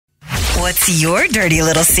What's your dirty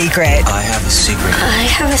little secret? I have a secret. I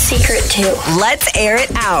have a secret too. Let's air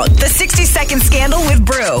it out. The 60-second scandal with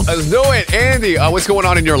Brew. Let's do it. Andy, what's going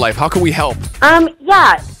on in your life? How can we help?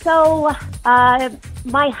 So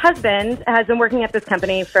my husband has been working at this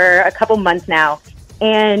company for a couple months now,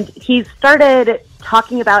 and he's started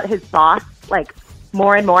talking about his boss, like,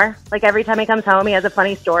 more and more. Like, every time he comes home, he has a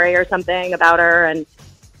funny story or something about her, and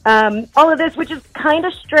all of this, which is kind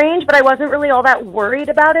of strange, but I wasn't really all that worried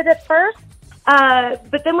about it at first.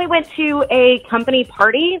 But then we went to a company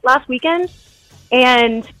party last weekend,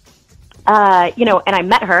 and, and I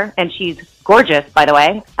met her, and she's gorgeous, by the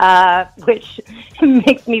way, which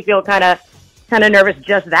makes me feel kind of nervous,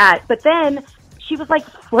 just that. But then she was, like,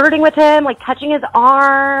 flirting with him, like, touching his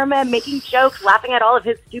arm and making jokes, laughing at all of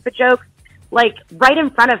his stupid jokes, like, right in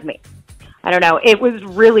front of me. I don't know. It was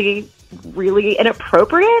really, really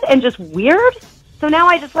inappropriate and just weird. So now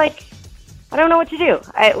I just, like, I don't know what to do.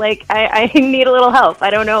 I need a little help. I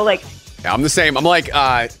don't know, like... Yeah, I'm the same. I'm like,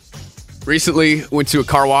 recently went to a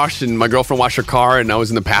car wash and my girlfriend washed her car and I was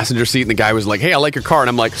in the passenger seat and the guy was like, hey, I like your car. And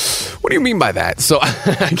I'm like, what do you mean by that? So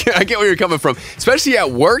I get where you're coming from, especially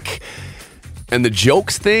at work and the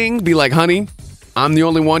jokes thing. Be like, honey, I'm the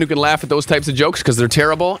only one who can laugh at those types of jokes because they're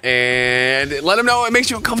terrible. And let him know it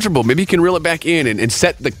makes you uncomfortable. Maybe he can reel it back in and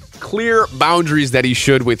set the clear boundaries that he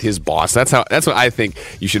should with his boss. That's what I think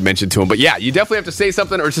you should mention to him. But yeah, you definitely have to say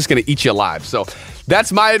something or it's just going to eat you alive. So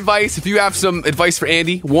that's my advice. If you have some advice for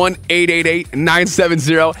Andy,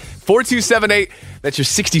 1-888-970-4278. That's your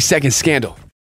 60-second scandal.